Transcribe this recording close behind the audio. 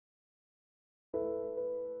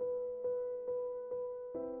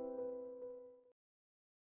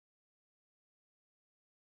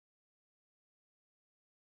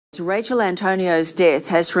Rachel Antonio's death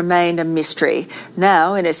has remained a mystery.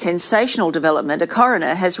 Now, in a sensational development, a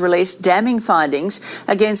coroner has released damning findings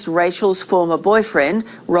against Rachel's former boyfriend,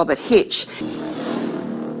 Robert Hitch.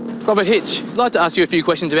 Robert Hitch, I'd like to ask you a few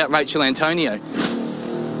questions about Rachel Antonio.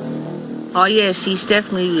 Oh yes, he's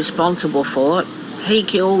definitely responsible for it. He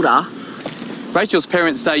killed her. Rachel's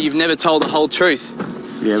parents say you've never told the whole truth.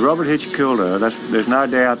 Yeah, Robert Hitch killed her. There's no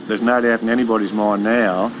doubt in anybody's mind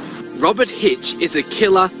now. Robert Hitch is a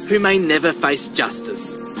killer who may never face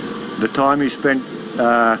justice. The time he spent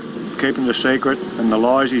keeping the secret and the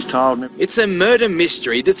lies he's told. It's a murder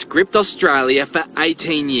mystery that's gripped Australia for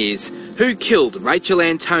 18 years. Who killed Rachel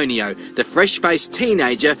Antonio, the fresh-faced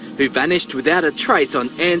teenager who vanished without a trace on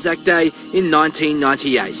Anzac Day in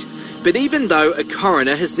 1998? But even though a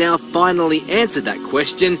coroner has now finally answered that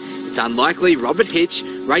question, it's unlikely Robert Hitch,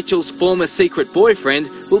 Rachel's former secret boyfriend,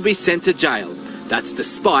 will be sent to jail. That's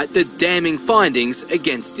despite the damning findings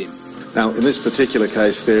against him. Now, in this particular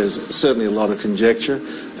case, there's certainly a lot of conjecture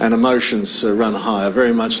and emotions run high. A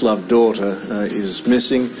very much loved daughter is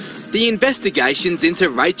missing. The investigations into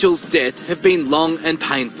Rachel's death have been long and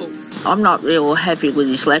painful. I'm not real happy with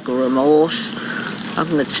his lack of remorse. I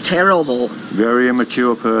think it's terrible. Very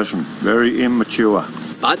immature person, very immature.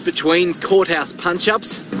 But between courthouse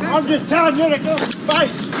punch-ups... I'm just telling you to go to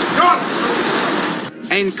space.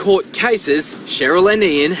 And court cases, Cheryl and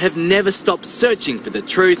Ian have never stopped searching for the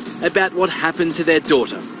truth about what happened to their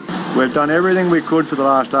daughter. We've done everything we could for the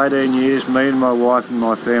last 18 years. Me and my wife and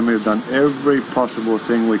my family have done every possible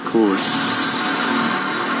thing we could.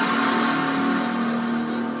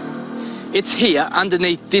 It's here,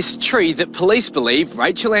 underneath this tree, that police believe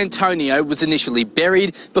Rachel Antonio was initially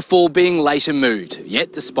buried before being later moved.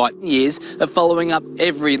 Yet, despite years of following up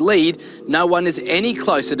every lead, no one is any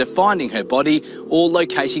closer to finding her body or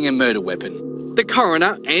locating a murder weapon. The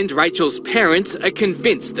coroner and Rachel's parents are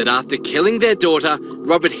convinced that after killing their daughter,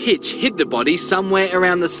 Robert Hitch hid the body somewhere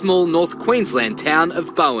around the small North Queensland town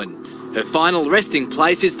of Bowen. Her final resting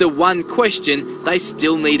place is the one question they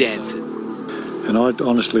still need answered. And I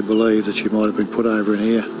honestly believe that she might have been put over in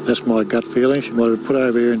here. That's my gut feeling. She might have been put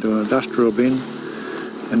over here into an industrial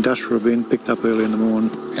bin, picked up early in the morning.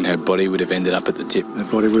 And her body would have ended up at the tip. Her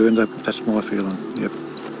body would have ended up, that's my feeling, yep.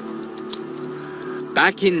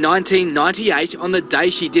 Back in 1998, on the day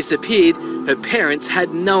she disappeared, her parents had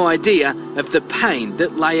no idea of the pain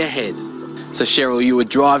that lay ahead. So Cheryl, you were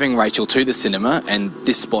driving Rachel to the cinema, and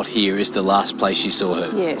this spot here is the last place you saw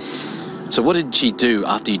her? Yes. So what did she do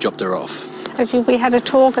after you dropped her off? Actually, we had a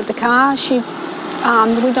talk at the car.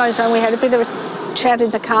 The windows on, we had a bit of a chat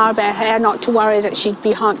in the car about how not to worry that she'd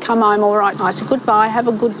be come home all right. I said, goodbye, have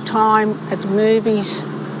a good time at the movies,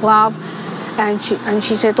 love. And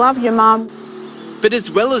she said, love your mum. But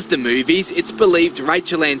as well as the movies, it's believed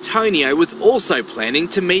Rachel Antonio was also planning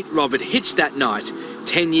to meet Robert Hitch that night.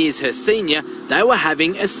 10 years her senior, they were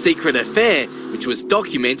having a secret affair, which was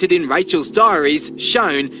documented in Rachel's diaries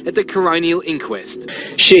shown at the coronial inquest.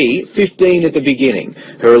 She, 15 at the beginning,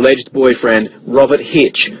 her alleged boyfriend, Robert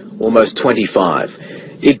Hitch, almost 25.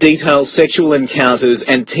 It details sexual encounters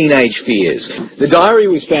and teenage fears. The diary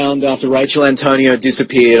was found after Rachel Antonio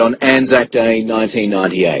disappeared on Anzac Day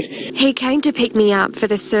 1998. He came to pick me up for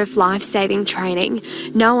the surf life-saving training.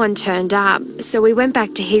 No one turned up, so we went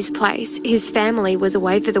back to his place. His family was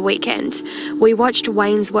away for the weekend. We watched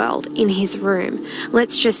Wayne's World in his room.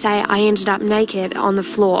 Let's just say I ended up naked on the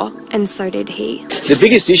floor, and so did he. The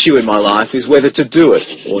biggest issue in my life is whether to do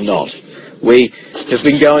it or not. We have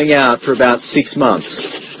been going out for about 6 months.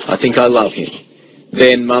 I think I love him.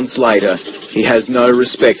 Then, months later, he has no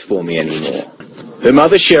respect for me anymore. Her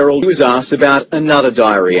mother, Cheryl, was asked about another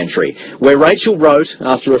diary entry, where Rachel wrote,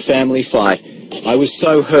 after a family fight, I was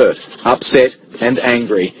so hurt, upset and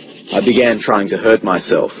angry, I began trying to hurt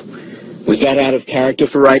myself. Was that out of character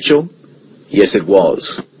for Rachel? Yes, it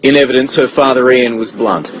was. In evidence, her father, Ian, was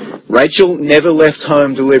blunt. Rachel never left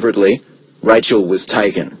home deliberately. Rachel was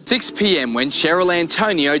taken. 6 p.m. when Cheryl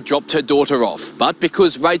Antonio dropped her daughter off. But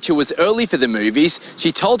because Rachel was early for the movies,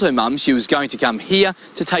 she told her mum she was going to come here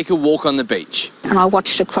to take a walk on the beach. And I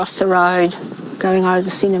watched across the road, going over the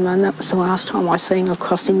cinema, and that was the last time I seen her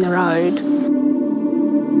crossing the road.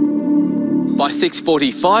 By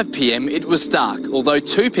 6:45 p.m, it was dark, although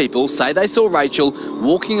 2 people say they saw Rachel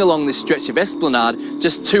walking along this stretch of esplanade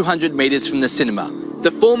just 200 metres from the cinema. The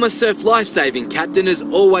former surf lifesaving captain has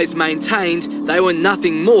always maintained they were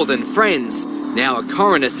nothing more than friends. Now a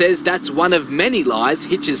coroner says that's one of many lies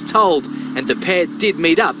Hitch has told, and the pair did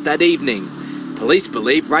meet up that evening. Police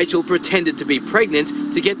believe Rachel pretended to be pregnant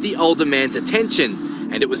to get the older man's attention,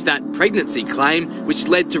 and it was that pregnancy claim which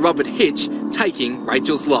led to Robert Hitch taking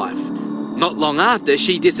Rachel's life. Not long after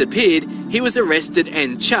she disappeared, he was arrested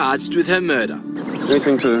and charged with her murder.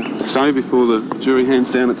 Anything to say before the jury hands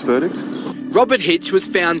down its verdict? Robert Hitch was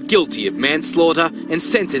found guilty of manslaughter and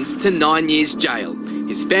sentenced to 9 years jail.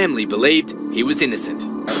 His family believed he was innocent.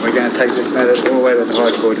 We're going to take this matter all the way to the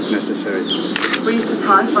High Court if necessary. Were you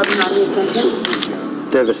surprised by the 9-year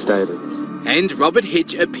sentence? Devastated. And Robert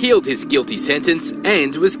Hitch appealed his guilty sentence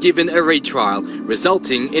and was given a retrial,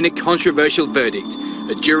 resulting in a controversial verdict.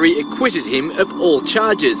 A jury acquitted him of all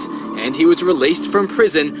charges, and he was released from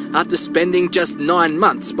prison after spending just 9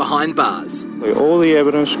 months behind bars. All the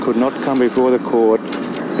evidence could not come before the court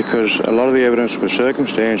because a lot of the evidence was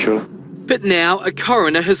circumstantial. But now a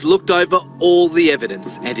coroner has looked over all the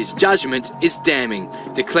evidence and his judgment is damning,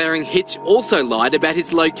 declaring Hitch also lied about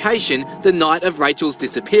his location the night of Rachel's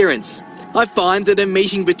disappearance. I find that a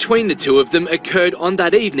meeting between the two of them occurred on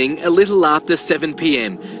that evening a little after 7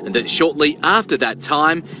 p.m, and that shortly after that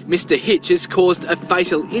time, Mr. Hitch has caused a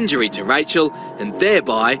fatal injury to Rachel and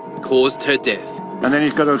thereby caused her death. And then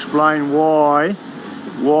he's got to explain why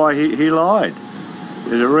he lied.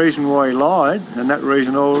 There's a reason why he lied, and that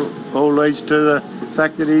reason all leads to the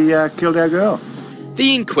fact that he killed our girl.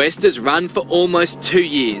 The inquest has run for almost 2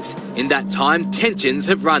 years. In that time, tensions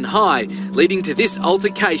have run high, leading to this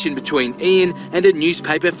altercation between Ian and a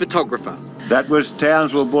newspaper photographer. That was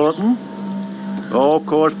Townsville Bulletin, all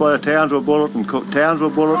caused by the Townsville Bulletin.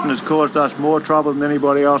 Townsville Bulletin has caused us more trouble than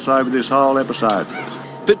anybody else over this whole episode.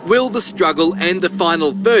 But will the struggle and the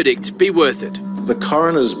final verdict be worth it? The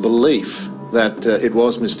coroner's belief that it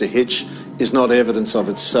was Mr. Hitch is not evidence of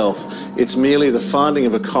itself. It's merely the finding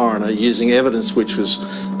of a coroner using evidence which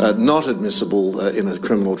was not admissible in a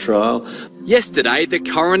criminal trial. Yesterday, the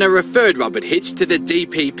coroner referred Robert Hitch to the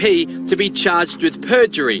DPP to be charged with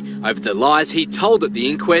perjury over the lies he told at the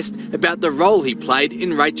inquest about the role he played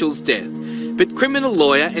in Rachel's death. But criminal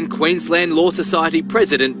lawyer and Queensland Law Society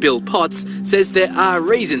President Bill Potts says there are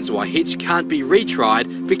reasons why Hitch can't be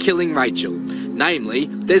retried for killing Rachel. Namely,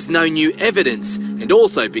 there's no new evidence, and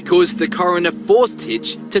also because the coroner forced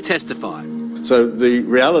Hitch to testify. So the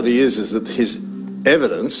reality is that his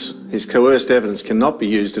evidence, his coerced evidence, cannot be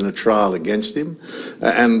used in a trial against him,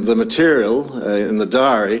 and the material in the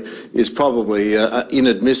diary is probably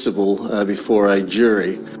inadmissible before a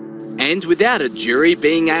jury. And without a jury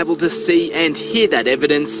being able to see and hear that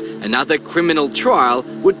evidence, another criminal trial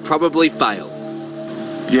would probably fail.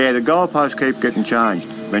 Yeah, the goalposts keep getting changed.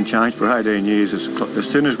 Been changed for 18 years. As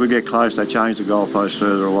soon as we get close, they change the goalposts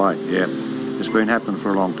further away. Yeah, it's been happening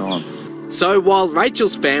for a long time. So while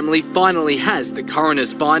Rachel's family finally has the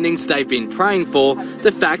coroner's findings they've been praying for,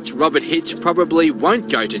 the fact Robert Hitch probably won't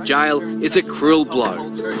go to jail is a cruel blow.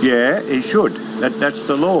 Yeah, he should. That's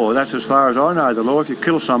the law. That's as far as I know the law. If you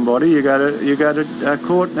kill somebody, you go to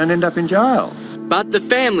court and end up in jail. But the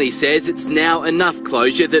family says it's now enough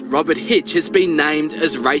closure that Robert Hitch has been named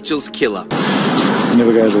as Rachel's killer.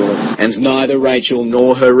 Never goes away. And neither Rachel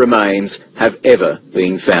nor her remains have ever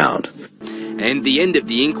been found. And the end of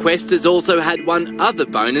the inquest has also had one other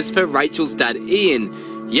bonus for Rachel's dad,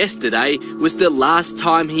 Ian. Yesterday was the last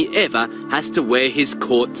time he ever has to wear his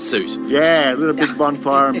court suit. Yeah, lit a big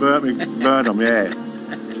bonfire and burnt him, yeah.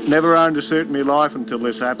 Never owned a suit in my life until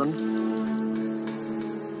this happened.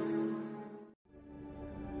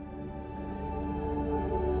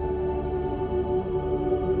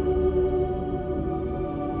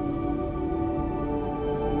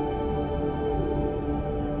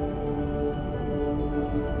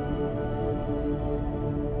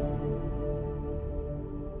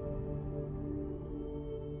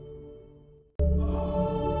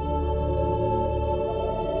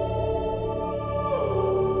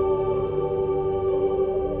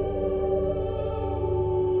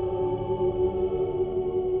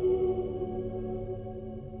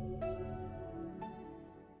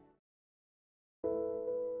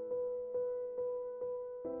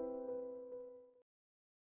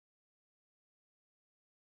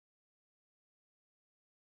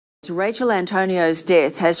 Rachel Antonio's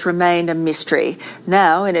death has remained a mystery.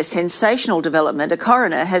 Now, in a sensational development, a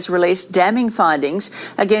coroner has released damning findings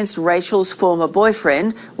against Rachel's former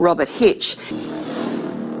boyfriend, Robert Hitch.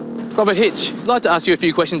 Robert Hitch, I'd like to ask you a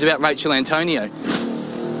few questions about Rachel Antonio.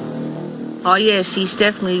 Oh yes, he's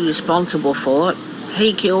definitely responsible for it.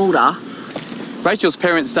 He killed her. Rachel's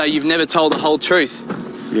parents say you've never told the whole truth.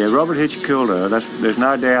 Yeah, Robert Hitch killed her. There's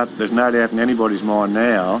no doubt in anybody's mind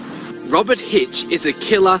now. Robert Hitch is a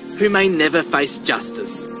killer who may never face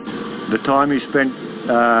justice. The time he spent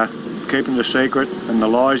keeping the secret and the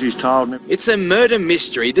lies he's told. It's a murder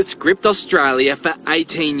mystery that's gripped Australia for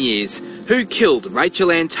 18 years. Who killed Rachel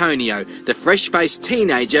Antonio, the fresh-faced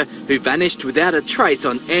teenager who vanished without a trace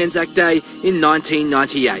on Anzac Day in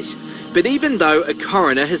 1998? But even though a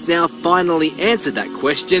coroner has now finally answered that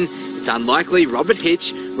question, it's unlikely Robert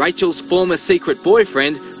Hitch, Rachel's former secret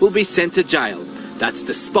boyfriend, will be sent to jail. That's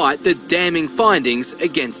despite the damning findings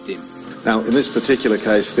against him. Now, in this particular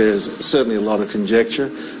case, there's certainly a lot of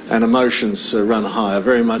conjecture and emotions run high. A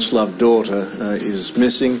very much loved daughter is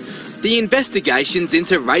missing. The investigations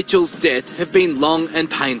into Rachel's death have been long and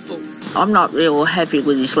painful. I'm not real happy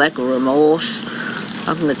with his lack of remorse.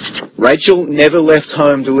 Rachel never left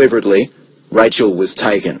home deliberately. Rachel was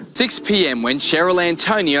taken. 6 p.m. when Cheryl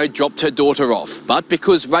Antonio dropped her daughter off, but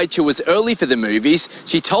because Rachel was early for the movies,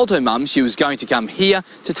 she told her mum she was going to come here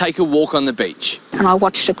to take a walk on the beach. And I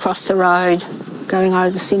watched her cross the road, going over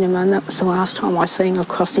the cinema, and that was the last time I seen her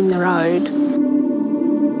crossing the road.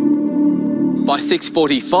 By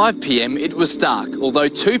 6:45 p.m. it was dark, although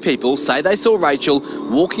 2 people say they saw Rachel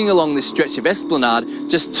walking along this stretch of Esplanade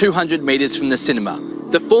just 200 metres from the cinema.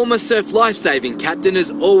 The former surf lifesaving captain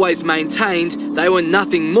has always maintained they were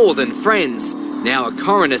nothing more than friends. Now a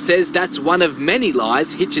coroner says that's one of many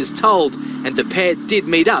lies Hitch has told, and the pair did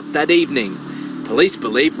meet up that evening. Police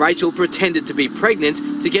believe Rachel pretended to be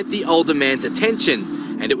pregnant to get the older man's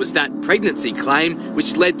attention, and it was that pregnancy claim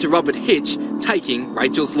which led to Robert Hitch taking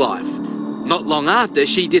Rachel's life. Not long after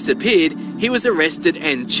she disappeared, he was arrested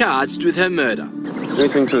and charged with her murder.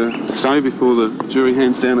 Anything to say before the jury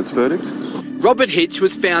hands down its verdict? Robert Hitch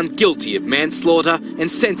was found guilty of manslaughter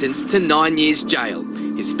and sentenced to 9 years jail.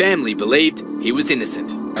 His family believed he was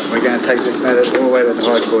innocent. We're going to take this matter all the way to the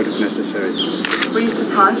High Court if necessary. Were you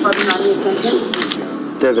surprised by the 9-year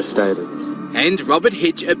sentence? Devastated. And Robert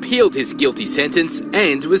Hitch appealed his guilty sentence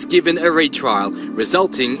and was given a retrial,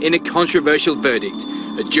 resulting in a controversial verdict.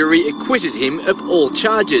 A jury acquitted him of all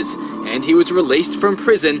charges, and he was released from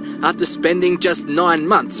prison after spending just 9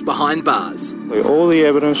 months behind bars. All the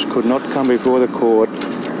evidence could not come before the court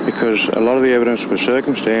because a lot of the evidence was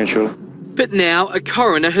circumstantial. But now a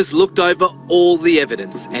coroner has looked over all the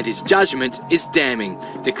evidence, and his judgment is damning,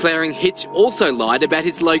 declaring Hitch also lied about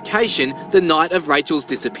his location the night of Rachel's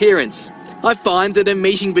disappearance. I find that a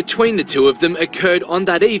meeting between the two of them occurred on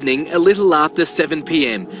that evening a little after 7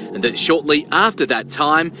 p.m, and that shortly after that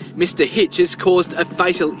time, Mr. Hitch has caused a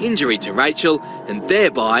fatal injury to Rachel and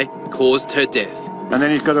thereby caused her death. And then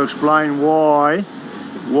he's got to explain why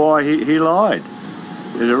he lied.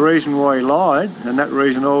 There's a reason why he lied, and that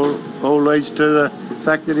reason all leads to the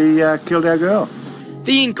fact that he killed our girl.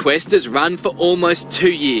 The inquest has run for almost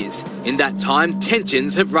 2 years. In that time,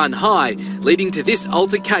 tensions have run high, leading to this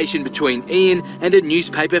altercation between Ian and a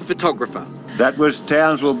newspaper photographer. That was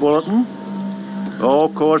Townsville Bulletin, all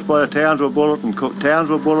caused by the Townsville Bulletin.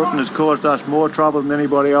 Townsville Bulletin has caused us more trouble than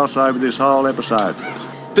anybody else over this whole episode.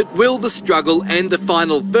 But will the struggle and the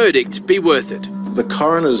final verdict be worth it? The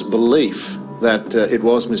coroner's belief that it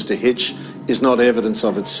was Mr. Hitch is not evidence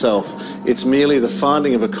of itself. It's merely the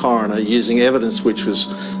finding of a coroner using evidence which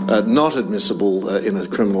was not admissible in a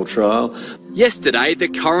criminal trial. Yesterday, the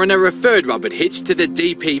coroner referred Robert Hitch to the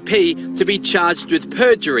DPP to be charged with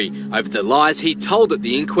perjury over the lies he told at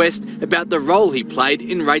the inquest about the role he played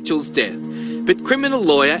in Rachel's death. But criminal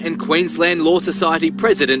lawyer and Queensland Law Society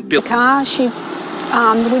President Bill...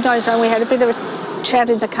 The widows, we had a bit of a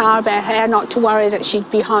chat in the car about how not to worry that she'd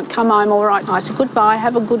be home, come home all right. I said, goodbye,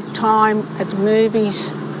 have a good time at the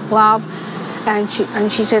movies, love. And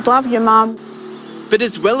she said, love your mum. But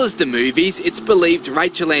as well as the movies, it's believed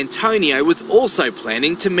Rachel Antonio was also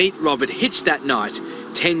planning to meet Robert Hitch that night.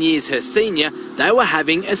 10 years her senior, they were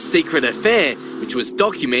having a secret affair, which was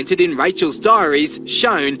documented in Rachel's diaries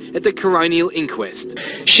shown at the coronial inquest.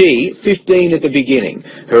 She, 15 at the beginning,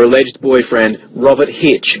 her alleged boyfriend, Robert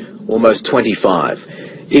Hitch, almost 25.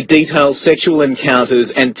 It details sexual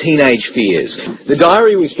encounters and teenage fears. The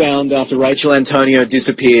diary was found after Rachel Antonio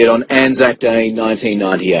disappeared on Anzac Day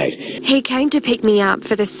 1998. He came to pick me up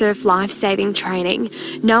for the surf life-saving training.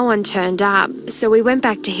 No one turned up, so we went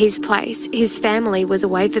back to his place. His family was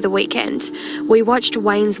away for the weekend. We watched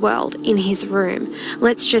Wayne's World in his room.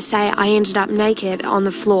 Let's just say I ended up naked on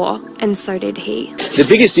the floor, and so did he. The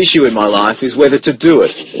biggest issue in my life is whether to do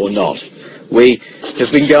it or not. We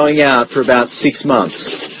have been going out for about 6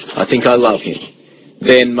 months. I think I love him.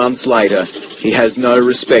 Then, months later, he has no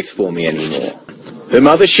respect for me anymore. Her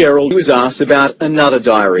mother, Cheryl, was asked about another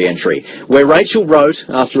diary entry, where Rachel wrote,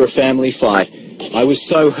 after a family fight, I was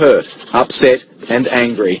so hurt, upset and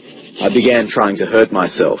angry, I began trying to hurt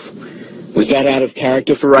myself. Was that out of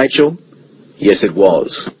character for Rachel? Yes, it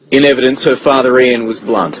was. In evidence, her father, Ian, was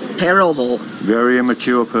blunt. Terrible. Very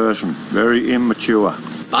immature person, very immature.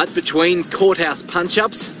 But between courthouse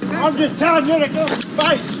punch-ups I'm just telling you to go to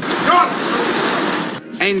space.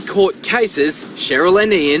 and court cases, Cheryl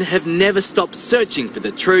and Ian have never stopped searching for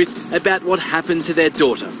the truth about what happened to their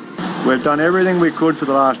daughter. We've done everything we could for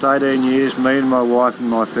the last 18 years. Me and my wife and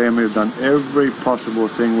my family have done every possible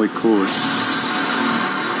thing we could.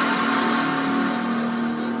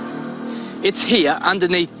 It's here,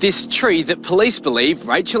 underneath this tree, that police believe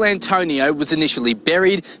Rachel Antonio was initially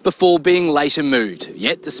buried before being later moved.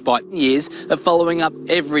 Yet, despite years of following up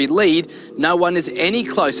every lead, no one is any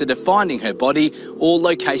closer to finding her body or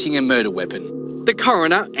locating a murder weapon. The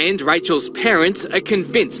coroner and Rachel's parents are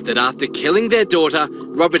convinced that after killing their daughter,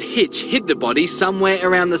 Robert Hitch hid the body somewhere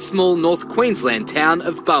around the small North Queensland town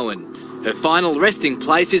of Bowen. Her final resting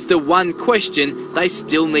place is the one question they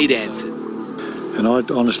still need answered. And I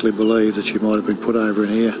honestly believe that she might have been put over in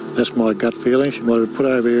here. That's my gut feeling. She might have been put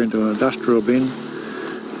over here into an industrial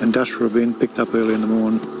bin picked up early in the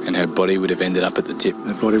morning. And her body would have ended up at the tip?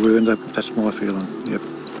 Her body would have ended up, that's my feeling, yep.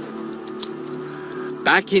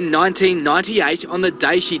 Back in 1998, on the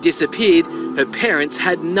day she disappeared, her parents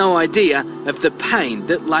had no idea of the pain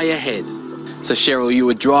that lay ahead. So Cheryl, you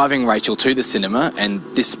were driving Rachel to the cinema and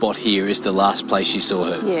this spot here is the last place you saw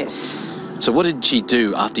her? Yes. So what did she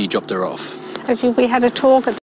do after you dropped her off? We had a talk at